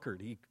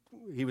drunkard.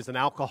 He was an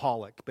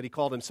alcoholic, but he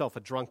called himself a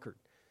drunkard.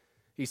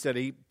 He said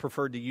he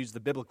preferred to use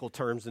the biblical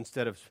terms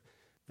instead of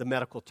the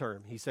medical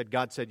term. He said,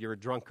 God said, you're a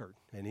drunkard.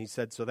 And he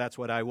said, so that's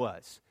what I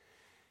was.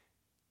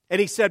 And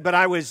he said, but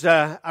I was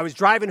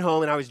driving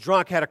home and I was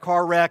drunk, had a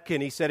car wreck.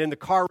 And he said, in the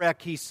car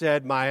wreck, he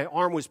said, my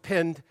arm was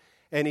pinned.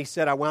 And he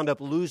said, I wound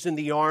up losing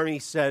the arm. He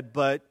said,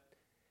 while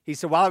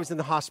I was in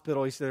the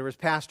hospital, he said, there was a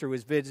pastor who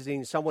was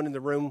visiting someone in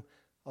the room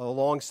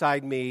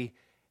alongside me.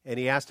 And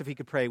he asked if he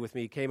could pray with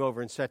me. He came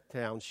over and sat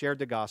down, shared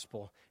the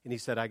gospel. And he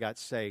said, I got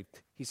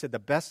saved. He said, the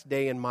best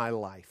day in my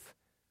life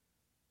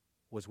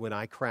was when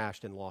I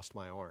crashed and lost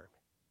my arm.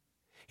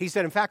 He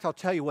said, in fact, I'll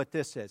tell you what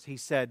this is. He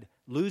said,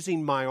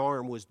 losing my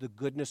arm was the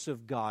goodness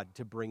of God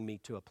to bring me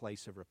to a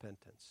place of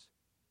repentance.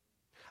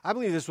 I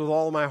believe this with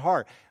all of my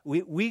heart.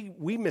 We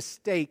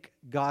mistake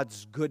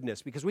God's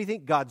goodness because we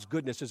think God's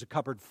goodness is a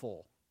cupboard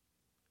full,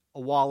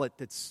 a wallet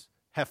that's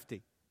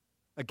hefty,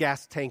 a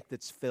gas tank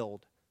that's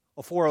filled,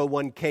 a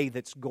 401k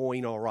that's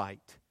going all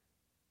right.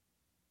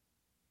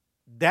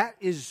 That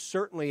is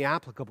certainly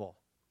applicable.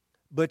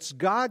 But it's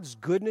God's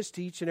goodness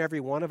to each and every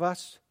one of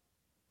us.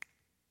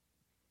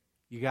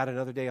 You got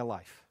another day of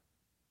life.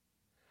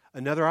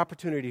 Another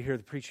opportunity to hear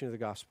the preaching of the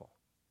gospel.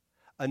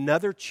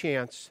 Another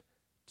chance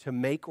to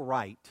make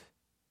right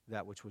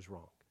that which was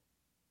wrong.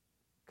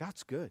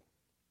 God's good.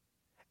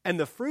 And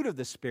the fruit of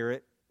the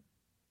Spirit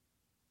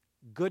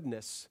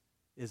goodness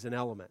is an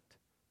element.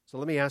 So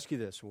let me ask you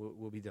this, and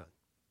we'll be done.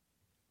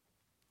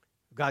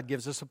 God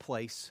gives us a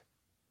place.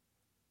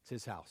 It's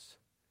His house.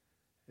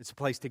 It's a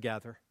place to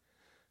gather,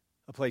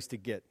 a place to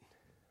get,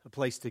 a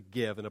place to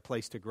give, and a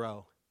place to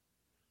grow.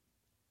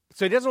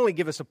 So He doesn't only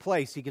give us a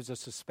place, He gives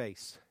us a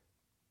space.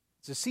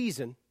 It's a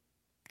season.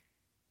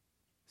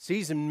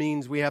 Season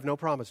means we have no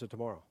promise of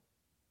tomorrow.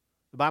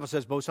 The Bible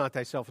says, boast not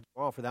thyself of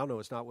tomorrow, for thou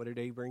knowest not what a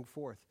day bring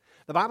forth.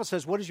 The Bible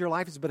says, what is your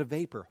life? Is but a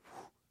vapor.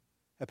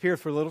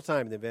 Appeareth for a little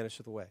time, and then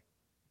vanisheth away.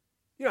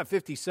 You know, at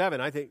 57,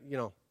 I think,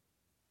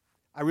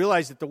 I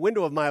realize that the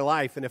window of my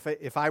life, and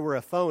if I were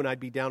a phone, I'd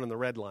be down in the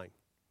red line.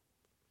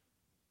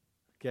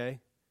 Okay?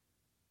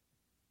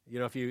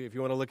 If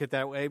you want to look at it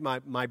that way,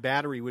 my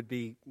battery would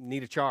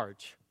need a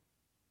charge.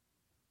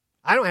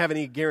 I don't have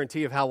any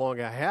guarantee of how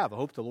long I have. I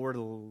hope the Lord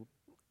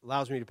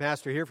allows me to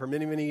pastor here for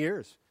many, many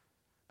years.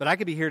 But I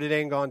could be here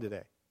today and gone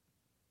today.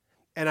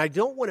 And I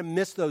don't want to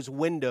miss those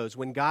windows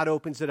when God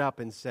opens it up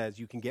and says,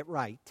 you can get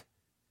right.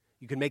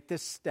 You can make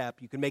this step.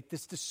 You can make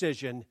this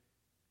decision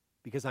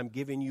because I'm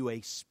giving you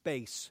a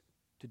space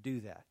to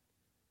do that.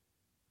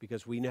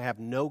 Because we have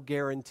no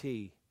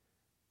guarantee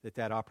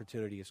that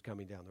opportunity is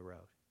coming down the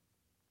road.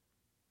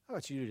 How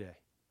about you today?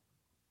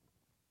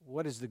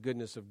 What has the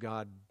goodness of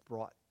God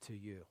brought to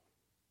you?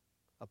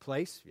 A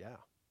place? Yeah.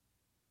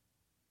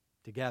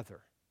 Together.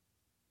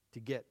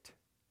 To get.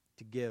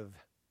 To give.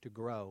 To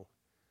grow.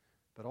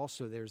 But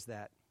also there's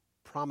that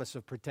promise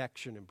of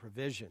protection and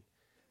provision.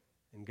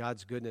 And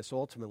God's goodness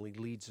ultimately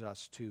leads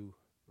us to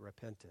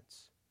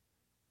repentance.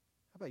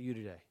 How about you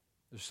today?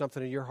 There's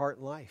something in your heart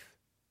and life.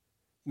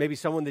 Maybe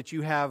someone that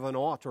you have an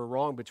ought or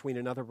wrong between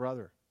another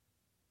brother.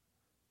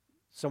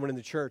 Someone in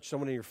the church,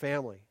 someone in your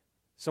family,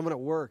 someone at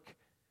work.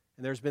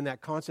 And there's been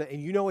that constant,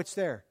 and you know it's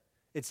there.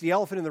 It's the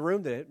elephant in the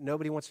room that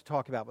nobody wants to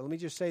talk about. But let me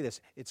just say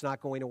this. It's not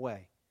going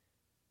away.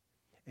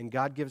 And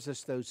God gives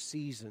us those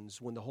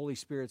seasons when the Holy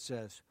Spirit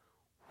says,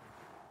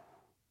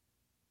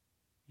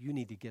 you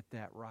need to get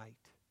that right.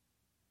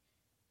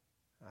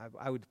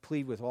 I would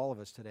plead with all of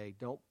us today,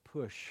 don't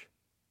push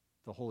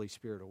the Holy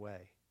Spirit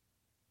away.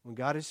 When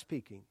God is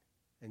speaking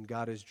and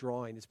God is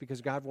drawing, it's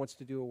because God wants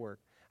to do a work.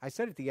 I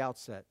said at the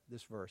outset,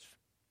 this verse,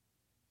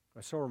 I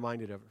was so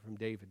reminded of it from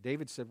David.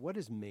 David said, what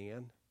is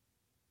man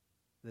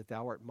that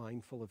thou art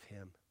mindful of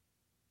him?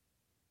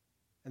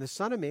 And the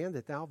Son of Man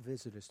that thou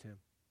visitest him.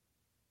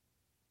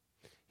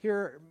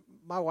 Here,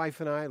 my wife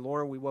and I,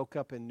 Lauren, we woke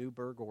up in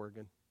Newberg,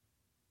 Oregon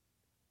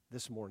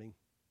this morning,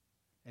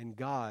 and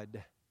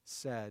God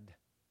said,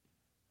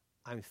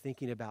 I'm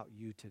thinking about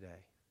you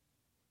today.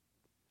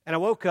 And I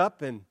woke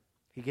up and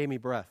He gave me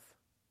breath.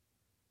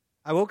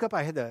 I woke up,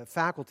 I had the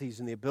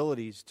faculties and the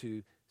abilities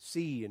to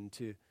see and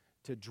to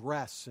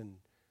dress and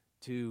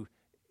to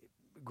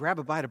grab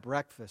a bite of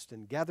breakfast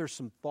and gather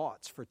some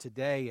thoughts for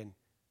today. And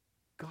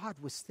God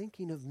was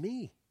thinking of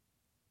me.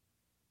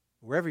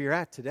 Wherever you're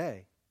at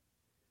today,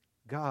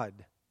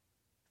 God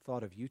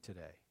thought of you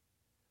today.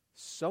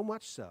 So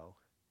much so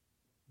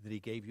that He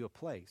gave you a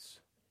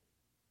place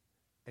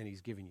and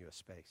He's giving you a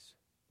space.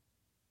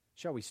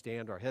 Shall we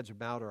stand? Our heads are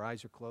bowed, our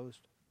eyes are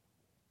closed.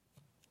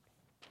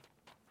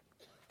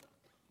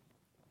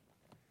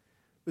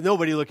 With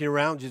nobody looking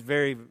around, just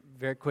very,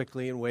 very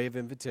quickly in way of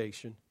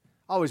invitation.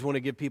 I always want to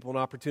give people an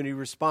opportunity to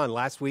respond.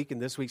 Last week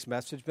and this week's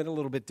message has been a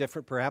little bit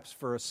different perhaps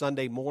for a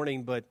Sunday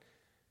morning, but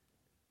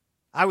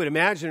I would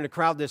imagine in a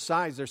crowd this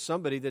size, there's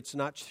somebody that's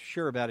not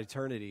sure about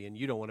eternity and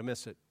you don't want to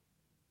miss it.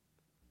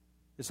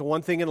 It's the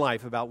one thing in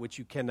life about which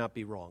you cannot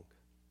be wrong.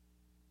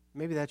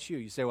 Maybe that's you.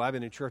 You say, well, I've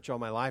been in church all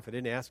my life. I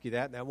didn't ask you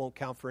that, and that won't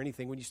count for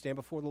anything when you stand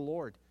before the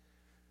Lord.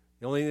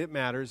 The only thing that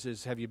matters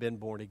is, have you been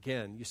born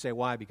again? You say,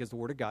 why? Because the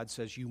Word of God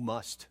says you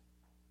must.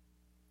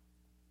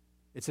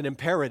 It's an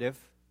imperative.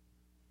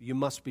 You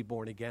must be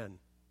born again.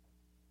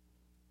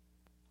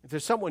 If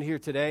there's someone here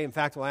today, in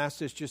fact, I'll ask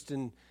this just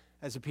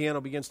as the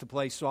piano begins to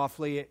play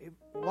softly.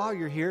 While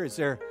you're here,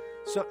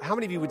 how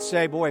many of you would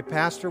say, boy,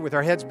 Pastor, with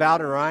our heads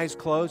bowed and our eyes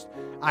closed,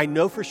 I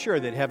know for sure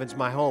that heaven's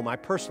my home. I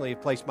personally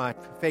have placed my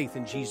faith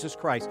in Jesus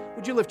Christ.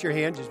 Would you lift your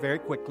hand just very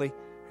quickly?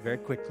 Very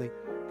quickly.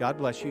 God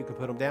bless you. You can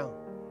put them down.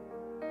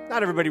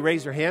 Not everybody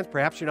raise their hands.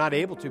 Perhaps you're not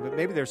able to, but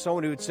maybe there's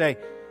someone who would say,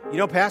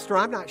 Pastor,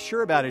 I'm not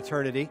sure about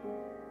eternity,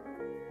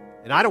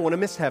 and I don't want to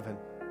miss heaven.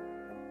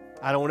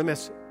 I don't want to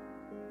miss it.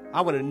 I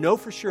want to know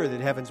for sure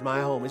that heaven's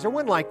my home. Is there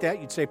one like that?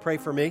 You'd say, pray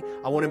for me.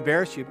 I won't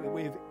embarrass you.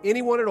 If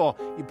anyone at all,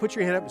 you put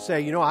your hand up and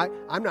say,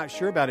 I'm not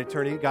sure about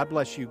eternity. God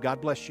bless you.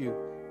 God bless you.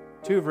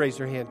 2 have raised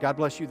their hand. God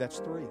bless you. That's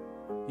 3.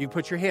 You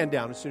put your hand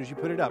down as soon as you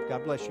put it up.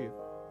 God bless you.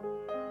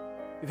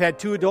 You've had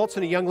 2 adults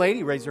and a young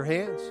lady raise their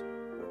hands.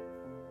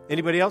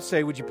 Anybody else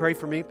say, would you pray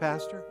for me,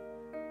 Pastor?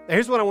 Now,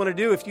 here's what I want to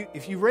do.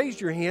 If you raised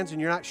your hands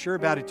and you're not sure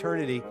about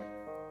eternity,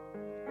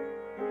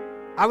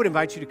 I would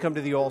invite you to come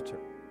to the altar.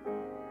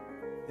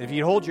 And if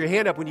you hold your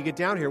hand up when you get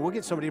down here, we'll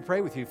get somebody to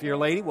pray with you. If you're a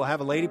lady, we'll have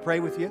a lady pray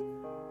with you.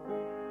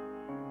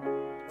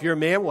 If you're a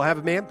man, we'll have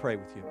a man pray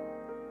with you.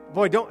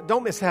 Boy,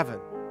 don't miss heaven.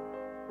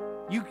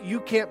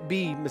 You can't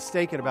be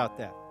mistaken about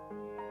that.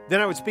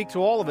 Then I would speak to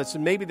all of us,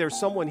 and maybe there's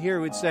someone here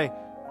who would say,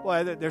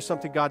 Well, there's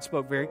something God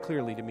spoke very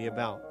clearly to me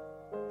about.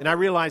 And I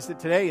realize that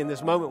today, in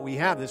this moment we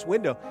have, this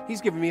window,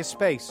 He's giving me a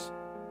space.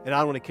 And I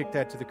don't want to kick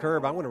that to the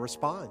curb. I want to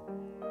respond.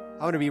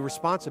 I want to be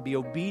responsive, be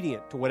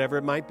obedient to whatever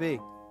it might be.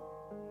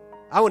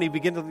 I won't even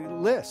begin to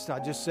list.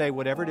 I'll just say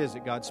whatever it is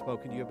that God's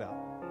spoken to you about.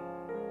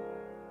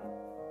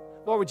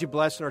 Lord, would you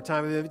bless in our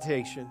time of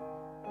invitation?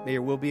 May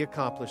your will be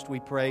accomplished, we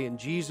pray in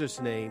Jesus'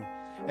 name.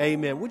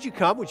 Amen. Would you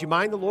come? Would you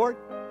mind the Lord?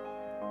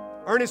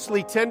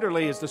 Earnestly,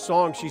 tenderly is the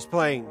song she's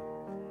playing.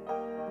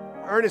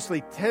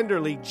 Earnestly,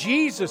 tenderly,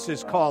 Jesus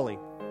is calling.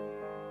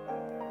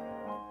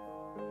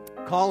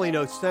 Calling,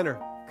 O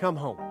sinner, come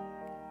home.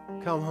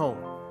 Come home.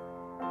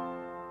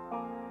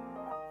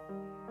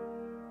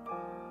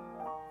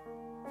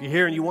 If you're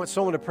here and you want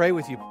someone to pray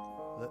with you,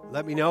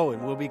 let me know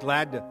and we'll be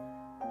glad to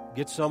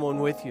get someone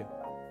with you.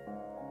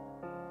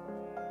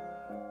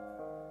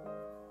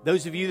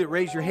 Those of you that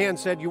raised your hand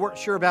said you weren't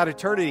sure about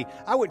eternity.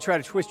 I wouldn't try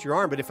to twist your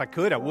arm, but if I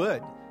could, I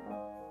would.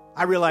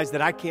 I realize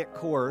that I can't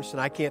coerce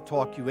and I can't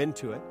talk you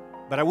into it,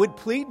 but I would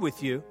plead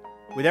with you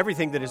with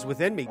everything that is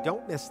within me.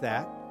 Don't miss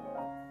that.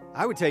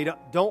 I would tell you,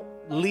 don't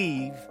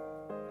leave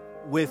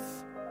with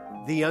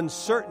the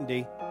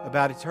uncertainty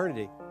about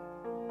eternity.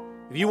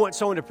 If you want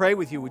someone to pray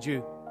with you, would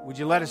you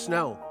let us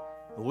know?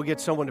 And we'll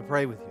get someone to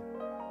pray with you.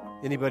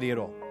 Anybody at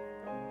all.